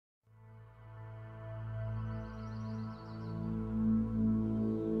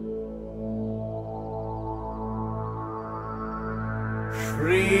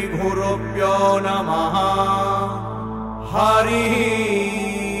Shri Gurubhyo Namaha Hari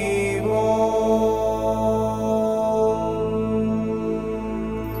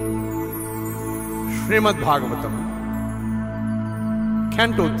Śrīmad-Bhāgavatam,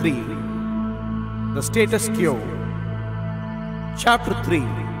 Canto 3, the Status Quo, Chapter 3,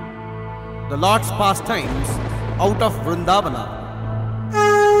 the Lord's Pastimes out of Vṛndāvana.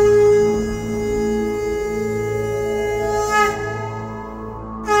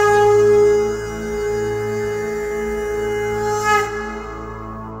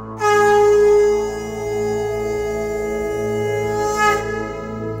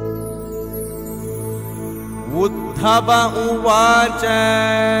 Uddhava uvaca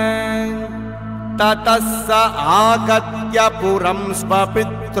tatassa agatya puram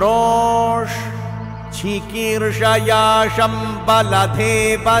svapitrosh chikirshaya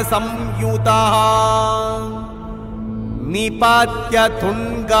shambaladeva samyutaha nipatya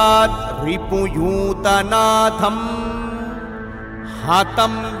thungat ripuyutanatham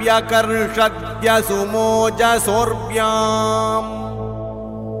hatam vyakarshadya sumoja sorvyam.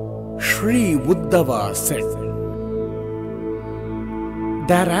 Sri Uddhava said,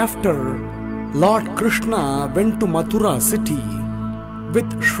 thereafter, Lord Krishna went to Mathura city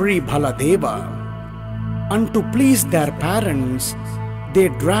with Sri Baladeva, and to please their parents, they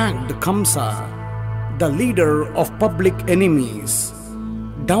dragged Kamsa, the leader of public enemies,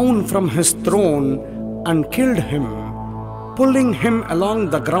 down from his throne and killed him, pulling him along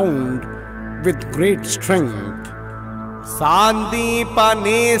the ground with great strength.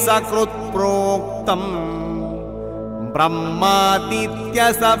 Sandipane sakrut proktam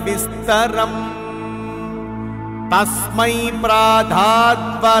Brahmaditya savistaram Tasmai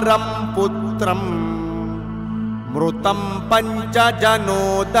pradhadvaram putram Mrutam pancha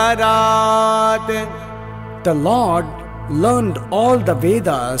janodarat. The Lord learned all the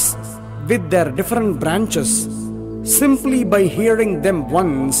Vedas with their different branches simply by hearing them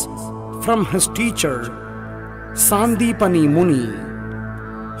once from his teacher Sandipani Muni,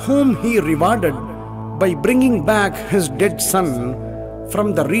 whom he rewarded by bringing back his dead son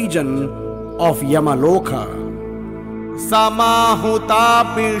from the region of Yamaloka. Samahuta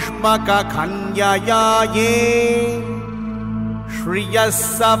Bhishmaka Khanyayaye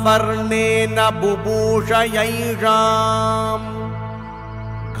Shriyassa Varnena Bubushayaisham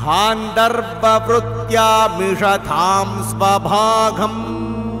Gandharva Vrutya Mishatham Svabhagam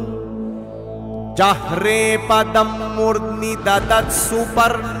Jahre Padam Murni Dadat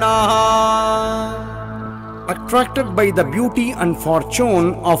Suparnaha. Attracted by the beauty and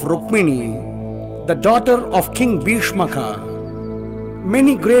fortune of Rukmini, the daughter of King Bhishmaka,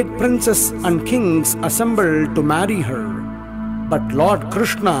 many great princes and kings assembled to marry her. But Lord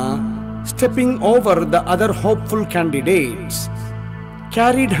Krishna, stepping over the other hopeful candidates,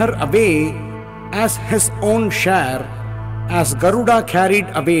 carried her away as his own share, as Garuda carried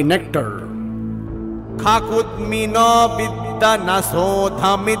away nectar. Khakudmino viddana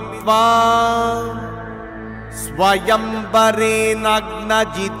sodhamitva Swayambare nagna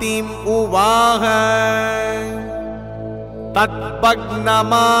jitim uvaha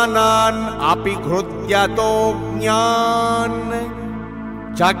Tatpagnamanan apigrudyato jnyan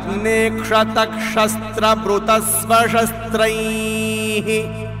Jagne kshatakshastra brutasva shastraihi.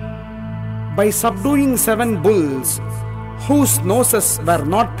 By subduing 7 bulls whose noses were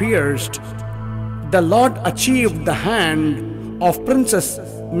not pierced, the Lord achieved the hand of Princess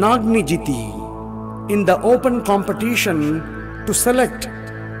Nagnijiti in the open competition to select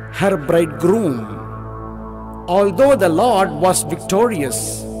her bridegroom. Although the Lord was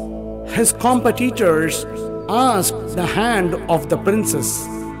victorious, his competitors asked the hand of the princess,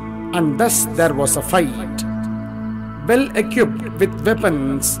 and thus there was a fight. Well equipped with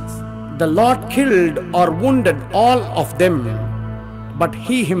weapons, the Lord killed or wounded all of them, but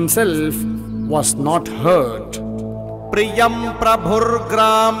he himself was not hurt. Priyam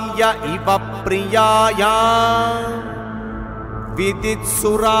prabhurgramya iva priyaya Vidit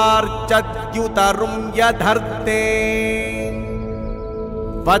surarchadyutarum yadharte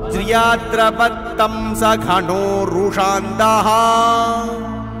Vajryadravattam saghano rushandaha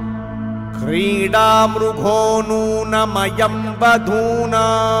Kridamrugho nunamayam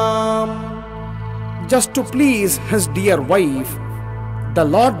vadhunam. Just to please his dear wife, the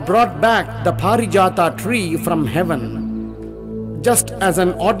Lord brought back the Parijata tree from heaven, just as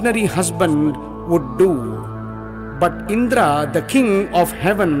an ordinary husband would do. But Indra, the king of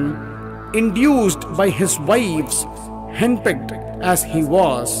heaven, induced by his wife's henpecked as he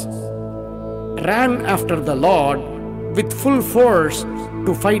was, ran after the Lord with full force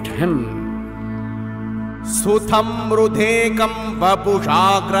to fight him. सुथं रुधेकं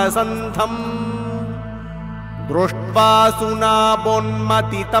वपुषाग्रसन्थं दृष्ट्वा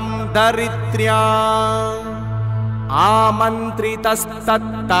सुनाबोन्मतितं दरिद्र्या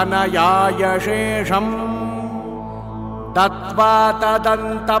आमन्त्रितस्तत्तनयाय शेषम् दत्त्वा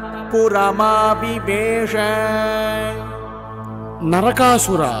तदन्तःपुरमाविवेश.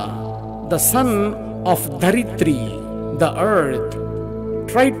 Narakasura, the son of Dharitri, the earth,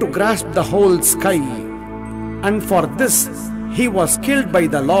 tried to grasp the whole sky, and for this he was killed by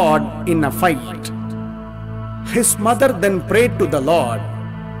the Lord in a fight. His mother then prayed to the Lord.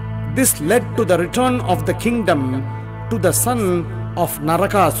 This led to the return of the kingdom to the son of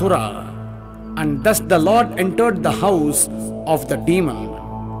Narakasura, and thus the Lord entered the house of the demon.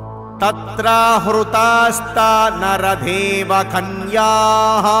 तत्रा हृतास्ता नरदेव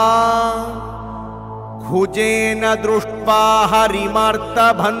कन्याः खुजेन दृष्ट्वा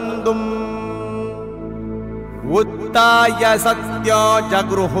हरिमर्तबन्धुम् उत्थाय सत्यो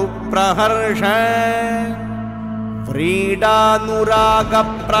जगृहुः praharsha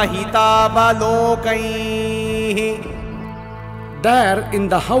व्रीडानुरागप्रहितावलोकैः. There in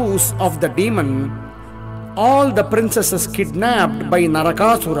the house of the demon, all the princesses kidnapped by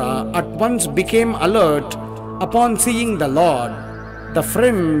Narakasura at once became alert upon seeing the Lord, the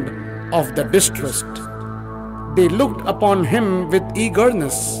friend of the distressed. They looked upon him with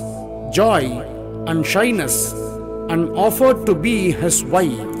eagerness, joy, and shyness, and offered to be his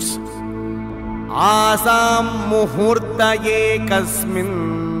wives. आसां मुहूर्तये कस्मिन्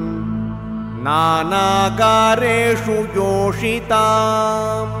नानाकारेषु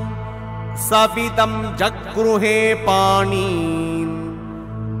योषिताम् सवितं जगृहे पाणीन्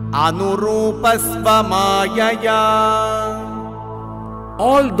अनुरूपस्वमायया.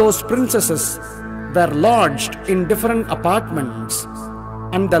 All those princesses were lodged in different apartments,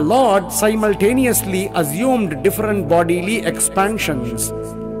 and the Lord simultaneously assumed different bodily expansions,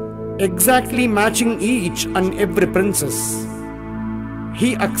 exactly matching each and every princess.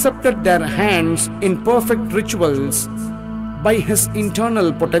 He accepted their hands in perfect rituals by his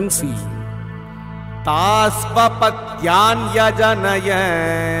internal potency. तास्वपत्यान्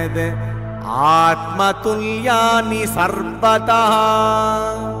यजनयद् आत्मतुल्यानि सर्वतः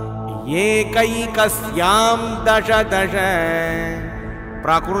एकैकस्यां दश दश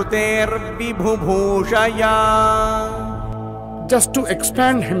प्रकृतेर्विभुभूषया. Just to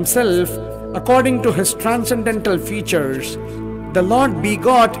expand himself according to his transcendental features, the Lord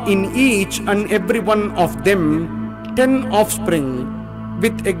begot in each and every one of them 10 offspring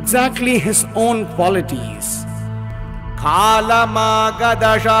with exactly his own qualities.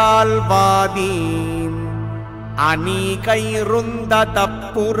 कालमागदशाल्वादीन् अनीकैरुन्दतः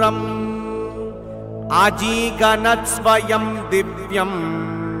पुरम् अजीगनत्स्वयं दिव्यं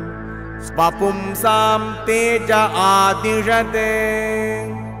स्वपुंसां तेज आदिशते.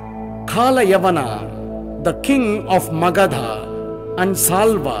 Kalayavana, the king of Magadha and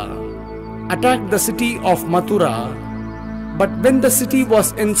Salva, attacked the city of Mathura, but when the city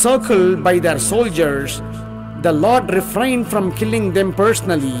was encircled by their soldiers, the Lord refrained from killing them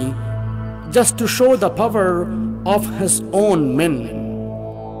personally, just to show the power of his own men.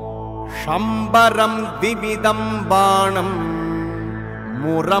 शम्बरं द्विविधं बाणं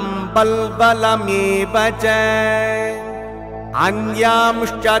मुरं बल्बलमेव च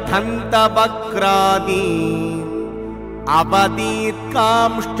अन्यांश्च दन्तवक्रादीन्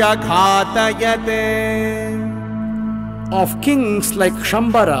अवदीत्कांश्च घातयते. Of kings like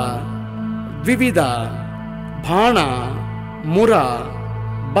Shambara, Dvivida, Bhana, Mura,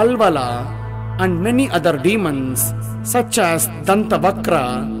 Balvala, and many other demons such as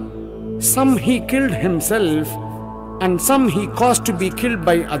Dantavakra, some he killed himself and some he caused to be killed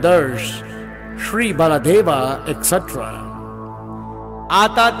by others, Sri Baladeva, etc.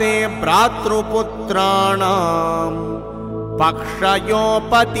 आतते भ्रातृपुत्राणां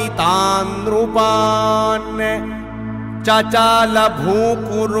पक्षयोपतितान् नृपान् चचाल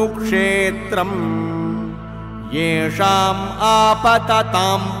भूकुरुक्षेत्रं येषाम्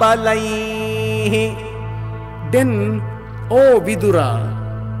आपततां बलैः. Then, O Vidura,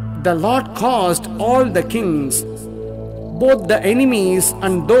 the Lord caused all the kings, both the enemies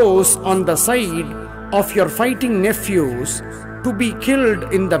and those on the side of your fighting nephews, to be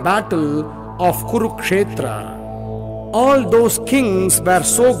killed in the battle of Kurukshetra. All those kings were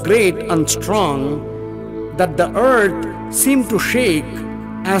so great and strong that the earth seemed to shake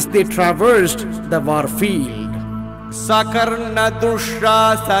as they traversed the war field. Sakarna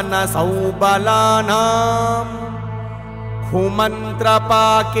dushasana saubalanam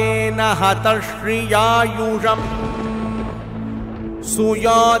Kumantrapakena hatashriayusham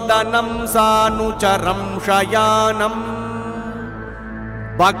सुयोदनं सानुचरं शयानं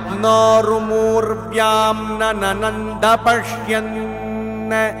भग्नोरुमूर्व्यां नननन्द पश्यन्.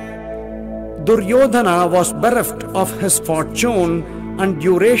 Duryodhana was bereft of his fortune and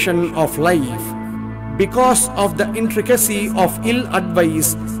duration of life because of the intricacy of ill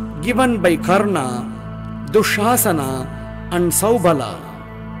advice given by Karna, Dushasana and Saubala.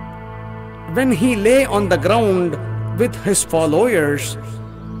 When he lay on the ground with his followers,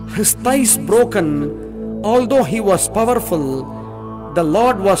 his thighs broken, although he was powerful, the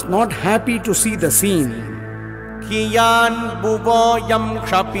Lord was not happy to see the scene. कियान् भुवोऽयं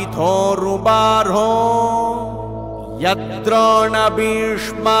क्षपितोरुबारो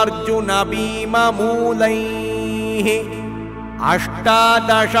यद्रोणभीष्मार्जुनभीममूलैः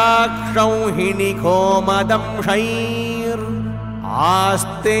अष्टादशाक्षौहिणिकोमदंशैर्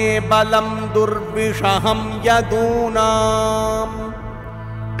आस्ते बलं दुर्विषहं यदूनाम्.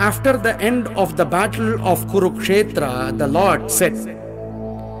 After the end of the battle of Kurukshetra, the Lord said,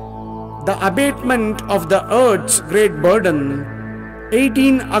 "The abatement of the earth's great burden,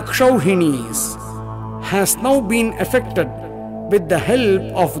 18 Akshauhinis, has now been effected with the help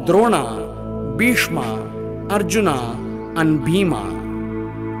of Drona, Bhishma, Arjuna and Bhima.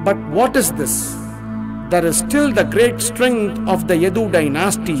 But what is this? There is still the great strength of the Yadu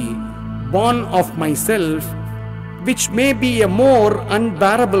dynasty, born of myself, which may be a more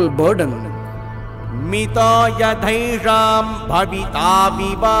unbearable burden." मितो यथैषां भविता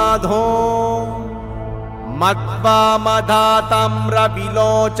विबाधो मत्वा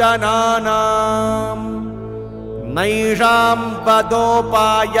मधाताम्रविलोचनानां नैषां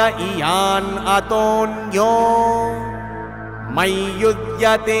वदोपाय इयान् अतोऽन्यो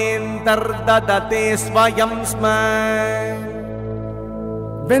मय्युद्यतेऽन्तर्ददते स्वयं स्म.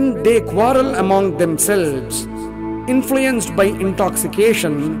 When they quarrel among themselves, influenced by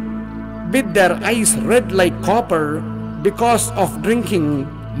intoxication, with their eyes red like copper because of drinking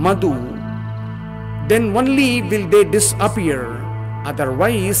madhu, then only will they disappear.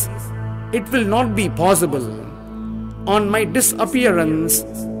 Otherwise, it will not be possible. On my disappearance,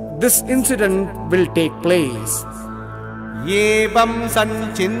 this incident will take place. एवं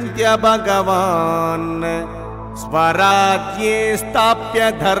संचिन्त्य भगवान् स्वराज्ये स्थाप्य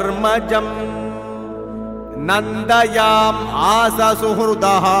धर्मजम् नन्दयाम् आस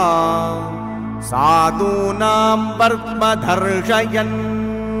सुहृदः साधूनां वर्त्मधर्षयन्.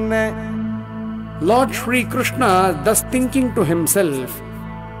 Lord Shri Krishna, thus thinking to himself,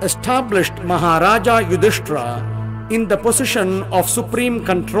 established Maharaja Yudhishthira in the position of supreme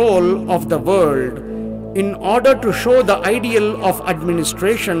control of the world in order to show the ideal of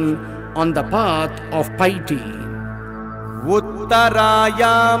administration on the path of piety.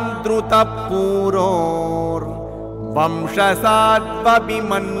 उत्तरायां द्रुतपूरोर्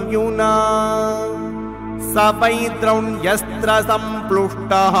वंशसात्वभिमन्युना स वै द्रौण्यस्त्र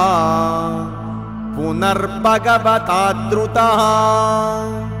सम्प्लुष्टः पुनर्भगवता द्रुतः.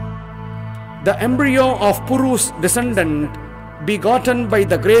 The embryo of Puru's descendant, begotten by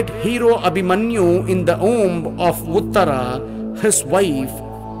the great hero Abhimanyu in the womb of Uttara, his wife,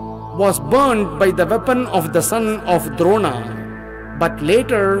 was burned by the weapon of the son of Drona, but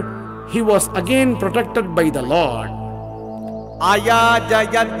later he was again protected by the Lord.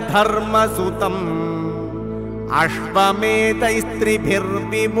 अयाजयद् धर्मसुतं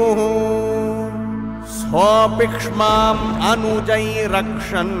अश्वमेधैस्त्रिभिर्विभुः सोऽभिक्ष्माम्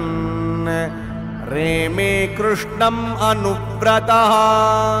अनुजैरक्षन् रेमे कृष्णम् अनुव्रतः.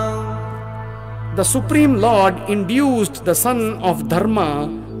 The Supreme Lord induced the son of Dharma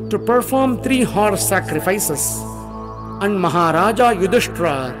to perform 3 horse sacrifices, and Maharaja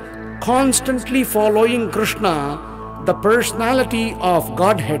Yudhishthira, constantly following Krishna, the personality of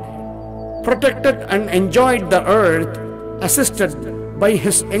Godhead, protected and enjoyed the earth, assisted by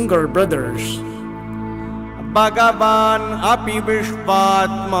his younger brothers. Bhagavan api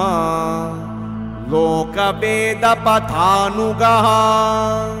vishvatma lokabedapathanugaha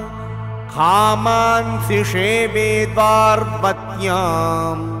khamansi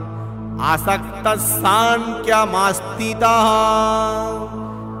shevedvarpatyam asaktas sankyamastitaha.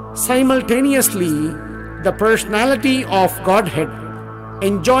 Simultaneously, the personality of Godhead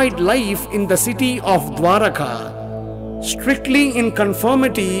enjoyed life in the city of Dwaraka, strictly in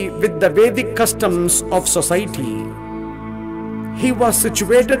conformity with the Vedic customs of society. He was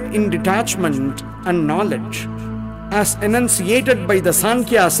situated in detachment and knowledge, as enunciated by the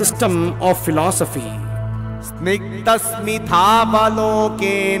Sankhya system of philosophy.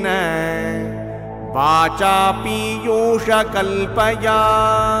 Snigdhasmithavalokena vacha piyusha kalpaya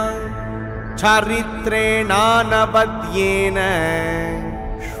चरित्रेणानवद्येन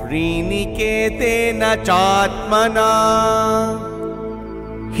श्रीनिकेतेन चात्मना.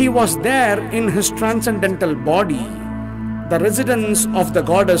 He was there in his transcendental body, the residence of the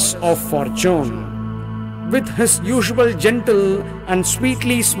goddess of fortune. With his usual gentle and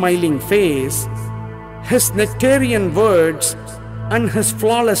sweetly smiling face, his nectarian words, and his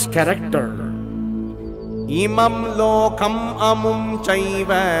flawless character. Imam lokam amum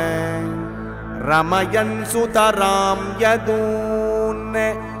chaiva ramayan sutaram yadun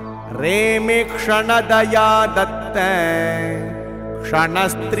reme kshanadaya datta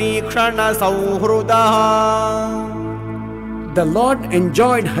kshanastri kshanasauhrudaha. The Lord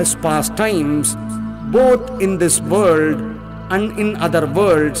enjoyed his pastimes both in this world and in other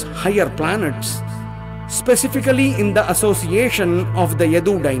worlds, higher planets, specifically in the association of the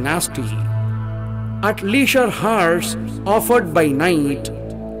Yadu dynasty. At leisure hours offered by night,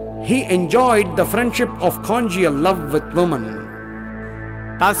 he enjoyed the friendship of conjugal love with women.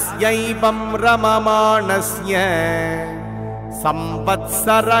 Tasyaivam ramamanasya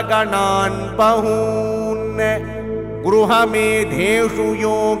samvatsaraganan bahun gruhamedheshu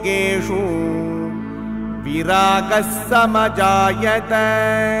yogeshu viragas samajayata.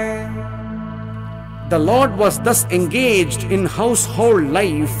 The Lord was thus engaged in household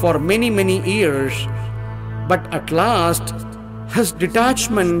life for many years, but at last his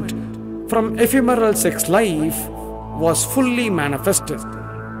detachment from ephemeral sex life was fully manifested.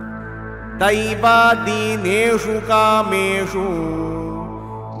 Daivadineshu kameshu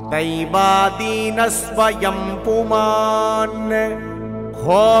Daivadina swayam puman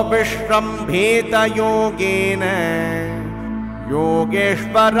Kho vishrambheta yogena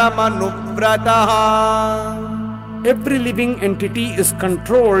Yogeshvaramanuvratah. Every living entity is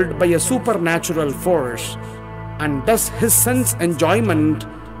controlled by a supernatural force, and thus his sense enjoyment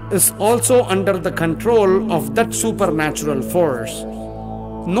is also under the control of that supernatural force.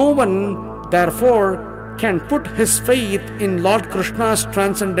 No one, therefore, can put his faith in Lord Krishna's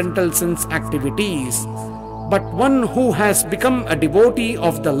transcendental sense activities, but one who has become a devotee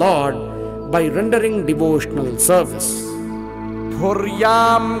of the Lord by rendering devotional service.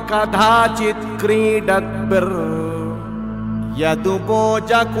 Dhuryam kadhachit kridatbir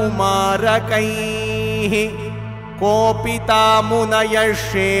yaduboja Kumāra kaihi kopita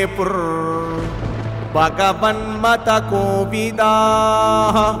munayashepur Bhagavan mata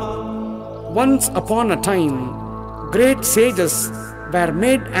kovidah. Once upon a time, great sages were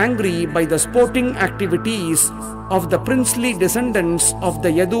made angry by the sporting activities of the princely descendants of the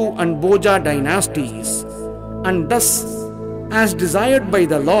Yadu and Bhoja dynasties, and thus, as desired by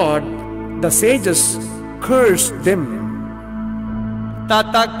the Lord, the sages cursed them.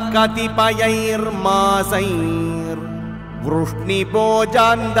 Tatak katipayair masair vrushtni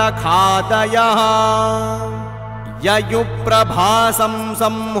bojanda khadayah yayuprabhasam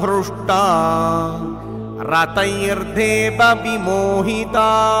samhrushta ratairdheva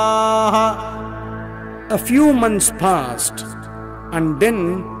vimohitah. A few months passed, and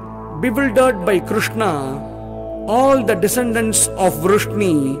then, bewildered by Krishna, all the descendants of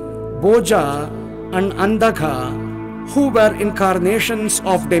Vrishni, Bhoja and Andhaka, who were incarnations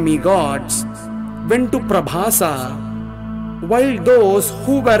of demigods, went to Prabhasa, while those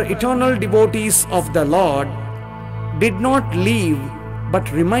who were eternal devotees of the Lord did not leave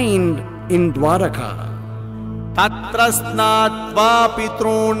but remained in Dwaraka. Tatrasnatva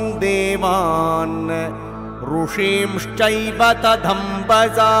pitrun devan rushimshchaiva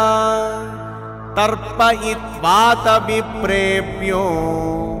tadhambaza tarpayitvata viprepyo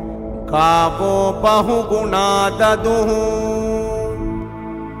kavo bahugunadaduhu.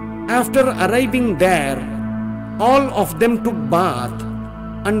 After arriving there, all of them took bath,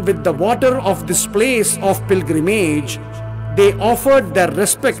 and with the water of this place of pilgrimage, they offered their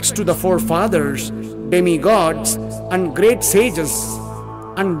respects to the forefathers, demigods, and great sages,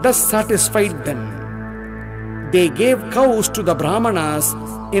 and thus satisfied them. They gave cows to the Brahmanas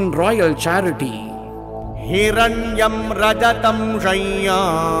in royal charity. Hiranyam rajatam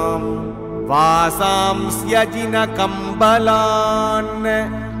shayyam vasam syajina kambalan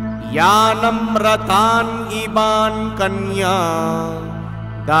yanam ratan iban kanya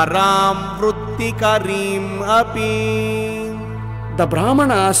daram vruttikarim api. The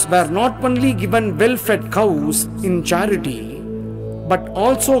Brahmanas were not only given well-fed cows in charity, but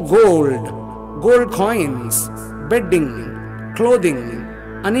also gold coins, bedding, clothing,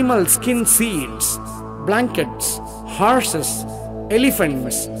 animal skin seeds, blankets, horses,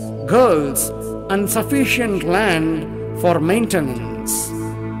 elephants, girls, and sufficient land for maintenance.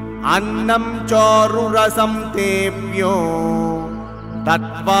 Annam charurasam tepyo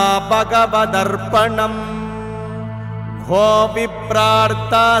दत्वा भगवदर्पणम् घो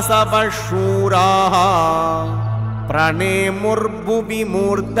विप्रार्ता सवशूराः प्रणेमुर्भुवि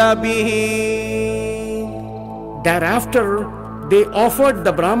मूर्धभिः. Thereafter, they offered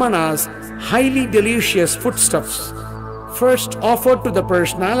the Brahmanas highly delicious foodstuffs, first offered to the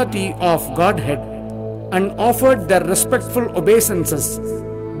personality of Godhead, and offered their respectful obeisances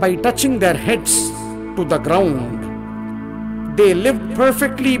by touching their heads to the ground. They lived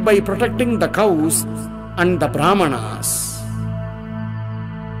perfectly by protecting the cows and the Brahmanas.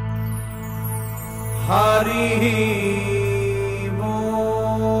 Hari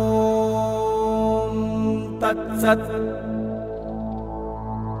Om Tat Sat.